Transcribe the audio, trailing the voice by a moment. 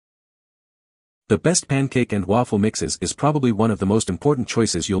The best pancake and waffle mixes is probably one of the most important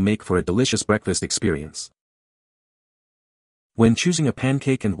choices you'll make for a delicious breakfast experience. When choosing a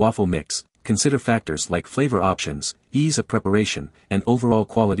pancake and waffle mix, consider factors like flavor options, ease of preparation, and overall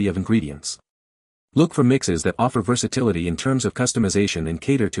quality of ingredients. Look for mixes that offer versatility in terms of customization and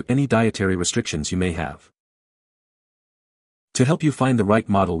cater to any dietary restrictions you may have. To help you find the right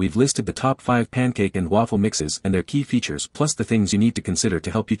model, we've listed the top 5 pancake and waffle mixes and their key features, plus the things you need to consider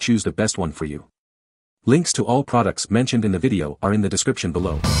to help you choose the best one for you. Links to all products mentioned in the video are in the description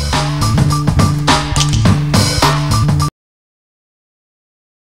below.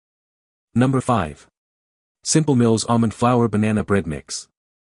 Number 5. Simple Mills Almond Flour Banana Bread Mix.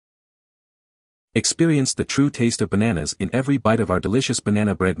 Experience the true taste of bananas in every bite of our delicious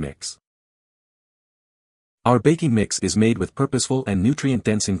banana bread mix. Our baking mix is made with purposeful and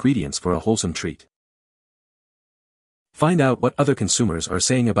nutrient-dense ingredients for a wholesome treat. Find out what other consumers are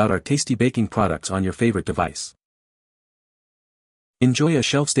saying about our tasty baking products on your favorite device. Enjoy a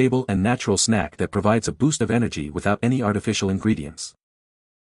shelf-stable and natural snack that provides a boost of energy without any artificial ingredients.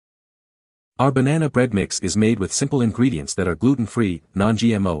 Our banana bread mix is made with simple ingredients that are gluten-free,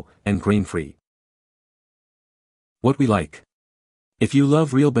 non-GMO, and grain-free. What we like. If you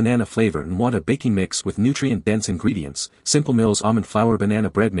love real banana flavor and want a baking mix with nutrient-dense ingredients, Simple Mills Almond Flour Banana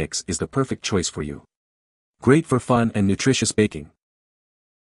Bread Mix is the perfect choice for you. Great for fun and nutritious baking.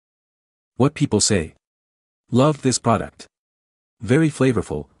 What people say. Loved this product. Very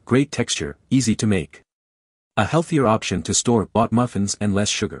flavorful, great texture, easy to make. A healthier option to store-bought muffins and less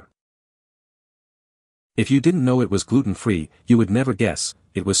sugar. If you didn't know it was gluten-free, you would never guess,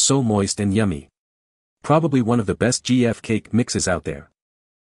 it was so moist and yummy. Probably one of the best GF cake mixes out there.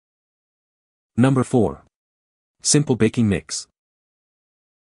 Number 4. Simple Baking Mix.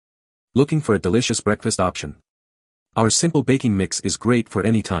 Looking for a delicious breakfast option? Our Simple Baking Mix is great for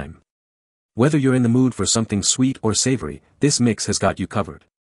any time. Whether you're in the mood for something sweet or savory, this mix has got you covered.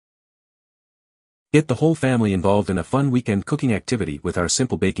 Get the whole family involved in a fun weekend cooking activity with our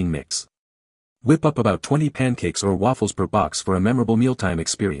Simple Baking Mix. Whip up about 20 pancakes or waffles per box for a memorable mealtime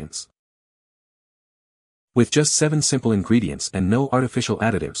experience. With just 7 simple ingredients and no artificial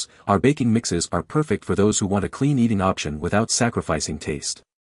additives, our baking mixes are perfect for those who want a clean eating option without sacrificing taste.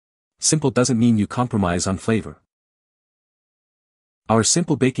 Simple doesn't mean you compromise on flavor. Our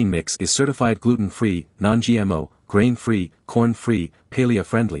Simple Baking Mix is certified gluten-free, non-GMO, grain-free, corn-free,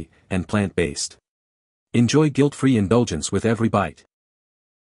 paleo-friendly, and plant-based. Enjoy guilt-free indulgence with every bite.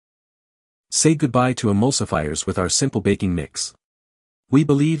 Say goodbye to emulsifiers with our Simple Baking Mix. We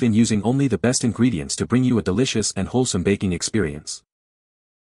believe in using only the best ingredients to bring you a delicious and wholesome baking experience.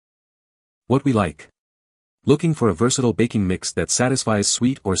 What we like. Looking for a versatile baking mix that satisfies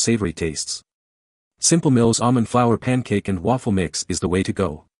sweet or savory tastes? Simple Mills Almond Flour Pancake and Waffle Mix is the way to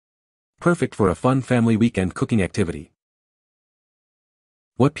go. Perfect for a fun family weekend cooking activity.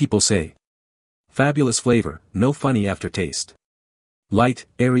 What people say. Fabulous flavor, no funny aftertaste. Light,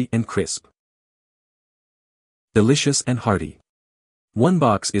 airy and crisp. Delicious and hearty. One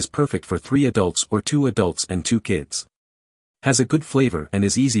box is perfect for 3 adults or 2 adults and 2 kids. Has a good flavor and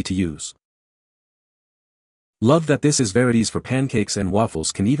is easy to use. Love that this is varieties for pancakes and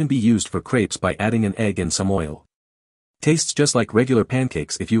waffles, can even be used for crepes by adding an egg and some oil. Tastes just like regular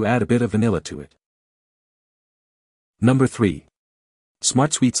pancakes if you add a bit of vanilla to it. Number 3.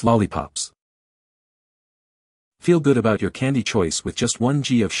 SMARTSWEETS Lollipops. Feel good about your candy choice with just 1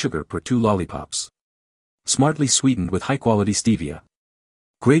 g of sugar per 2 lollipops. Smartly sweetened with high-quality stevia.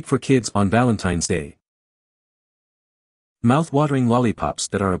 Great for kids on Valentine's Day. Mouth-watering lollipops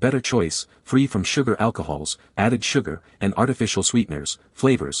that are a better choice, free from sugar alcohols, added sugar, and artificial sweeteners,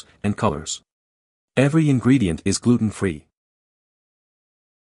 flavors, and colors. Every ingredient is gluten-free.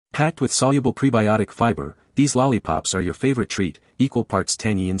 Packed with soluble prebiotic fiber, these lollipops are your favorite treat, equal parts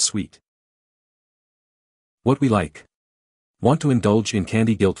tangy and sweet. What we like. Want to indulge in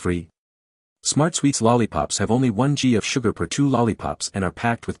candy guilt-free? SMARTSWEETS lollipops have only 1 g of sugar per 2 lollipops and are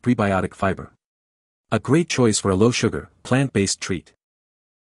packed with prebiotic fiber. A great choice for a low-sugar, plant-based treat.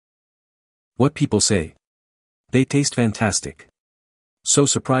 What people say. They taste fantastic. So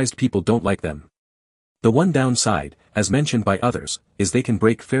surprised people don't like them. The one downside, as mentioned by others, is they can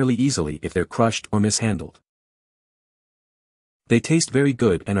break fairly easily if they're crushed or mishandled. They taste very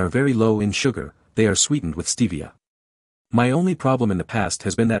good and are very low in sugar, they are sweetened with stevia. My only problem in the past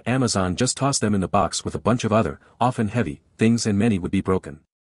has been that Amazon just tossed them in the box with a bunch of other, often heavy, things and many would be broken.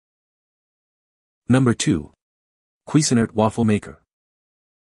 Number 2. CUISINART Waffle Maker.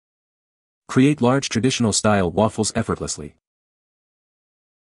 Create large traditional-style waffles effortlessly.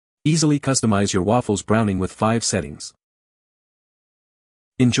 Easily customize your waffles browning with 5 settings.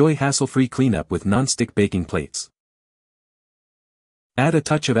 Enjoy hassle-free cleanup with non-stick baking plates. Add a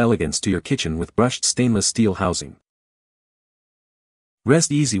touch of elegance to your kitchen with brushed stainless steel housing.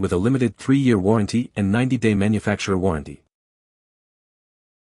 Rest easy with a limited 3-year warranty and 90-day manufacturer warranty.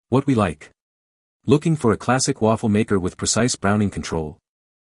 What we like. Looking for a classic waffle maker with precise browning control?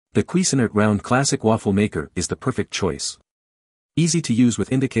 The CUISINART round classic waffle maker is the perfect choice. Easy to use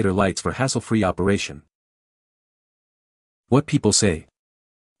with indicator lights for hassle-free operation. What people say.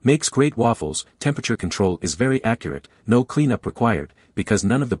 Makes great waffles, temperature control is very accurate, no cleanup required, because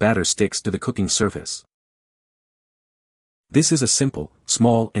none of the batter sticks to the cooking surface. This is a simple,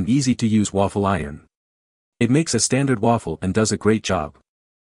 small and easy to use waffle iron. It makes a standard waffle and does a great job.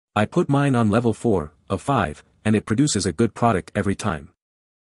 I put mine on level 4 of 5, and it produces a good product every time.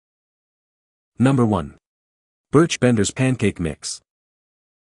 Number 1. BIRCH Bender's Pancake Mix.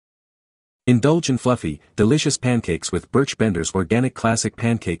 Indulge in fluffy, delicious pancakes with BIRCH Bender's Organic Classic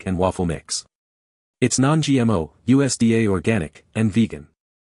Pancake and Waffle Mix. It's non-GMO, USDA organic, and vegan.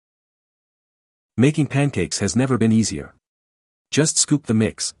 Making pancakes has never been easier. Just scoop the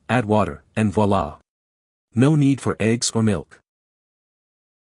mix, add water, and voila. No need for eggs or milk.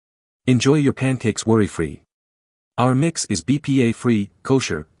 Enjoy your pancakes worry-free. Our mix is BPA-free,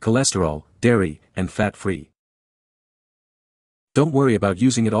 kosher, cholesterol, dairy, and fat-free. Don't worry about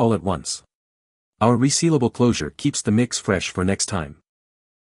using it all at once. Our resealable closure keeps the mix fresh for next time.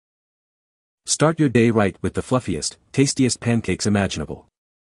 Start your day right with the fluffiest, tastiest pancakes imaginable.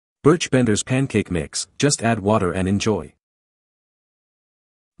 BIRCH Bender's Pancake Mix, just add water and enjoy.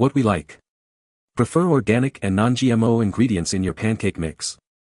 What we like. Prefer organic and non-GMO ingredients in your pancake mix?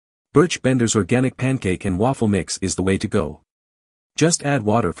 BIRCH Bender's Organic Pancake and Waffle Mix is the way to go. Just add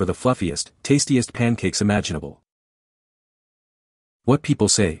water for the fluffiest, tastiest pancakes imaginable. What people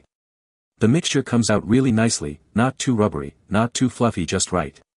say. The mixture comes out really nicely, not too rubbery, not too fluffy, just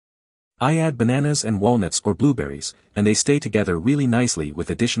right. I add bananas and walnuts or blueberries, and they stay together really nicely with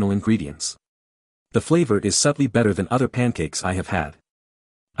additional ingredients. The flavor is subtly better than other pancakes I have had.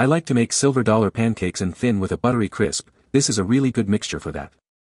 I like to make silver dollar pancakes and thin with a buttery crisp. This is a really good mixture for that.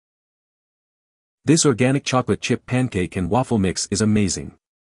 This organic chocolate chip pancake and waffle mix is amazing.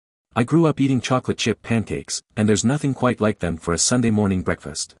 I grew up eating chocolate chip pancakes, and there's nothing quite like them for a Sunday morning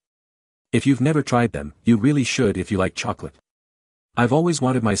breakfast. If you've never tried them, you really should if you like chocolate. I've always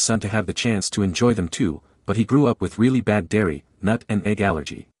wanted my son to have the chance to enjoy them too, but he grew up with really bad dairy, nut and egg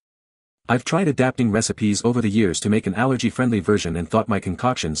allergy. I've tried adapting recipes over the years to make an allergy-friendly version and thought my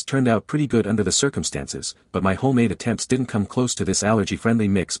concoctions turned out pretty good under the circumstances, but my homemade attempts didn't come close to this allergy-friendly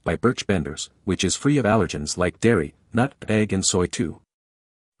mix by BIRCH Bender's, which is free of allergens like dairy, nut, egg and soy too.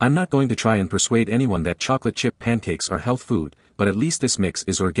 I'm not going to try and persuade anyone that chocolate chip pancakes are health food, but at least this mix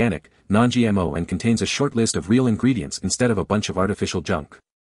is organic, non-GMO and contains a short list of real ingredients instead of a bunch of artificial junk.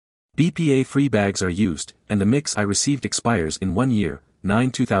 BPA-free bags are used, and the mix I received expires in 1 year,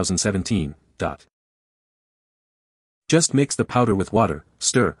 9/2017. Just mix the powder with water,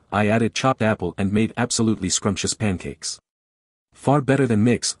 stir. I added chopped apple and made absolutely scrumptious pancakes. Far better than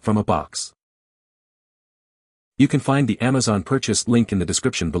mix from a box. You can find the Amazon purchase link in the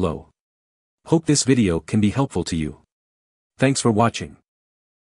description below. Hope this video can be helpful to you. Thanks for watching.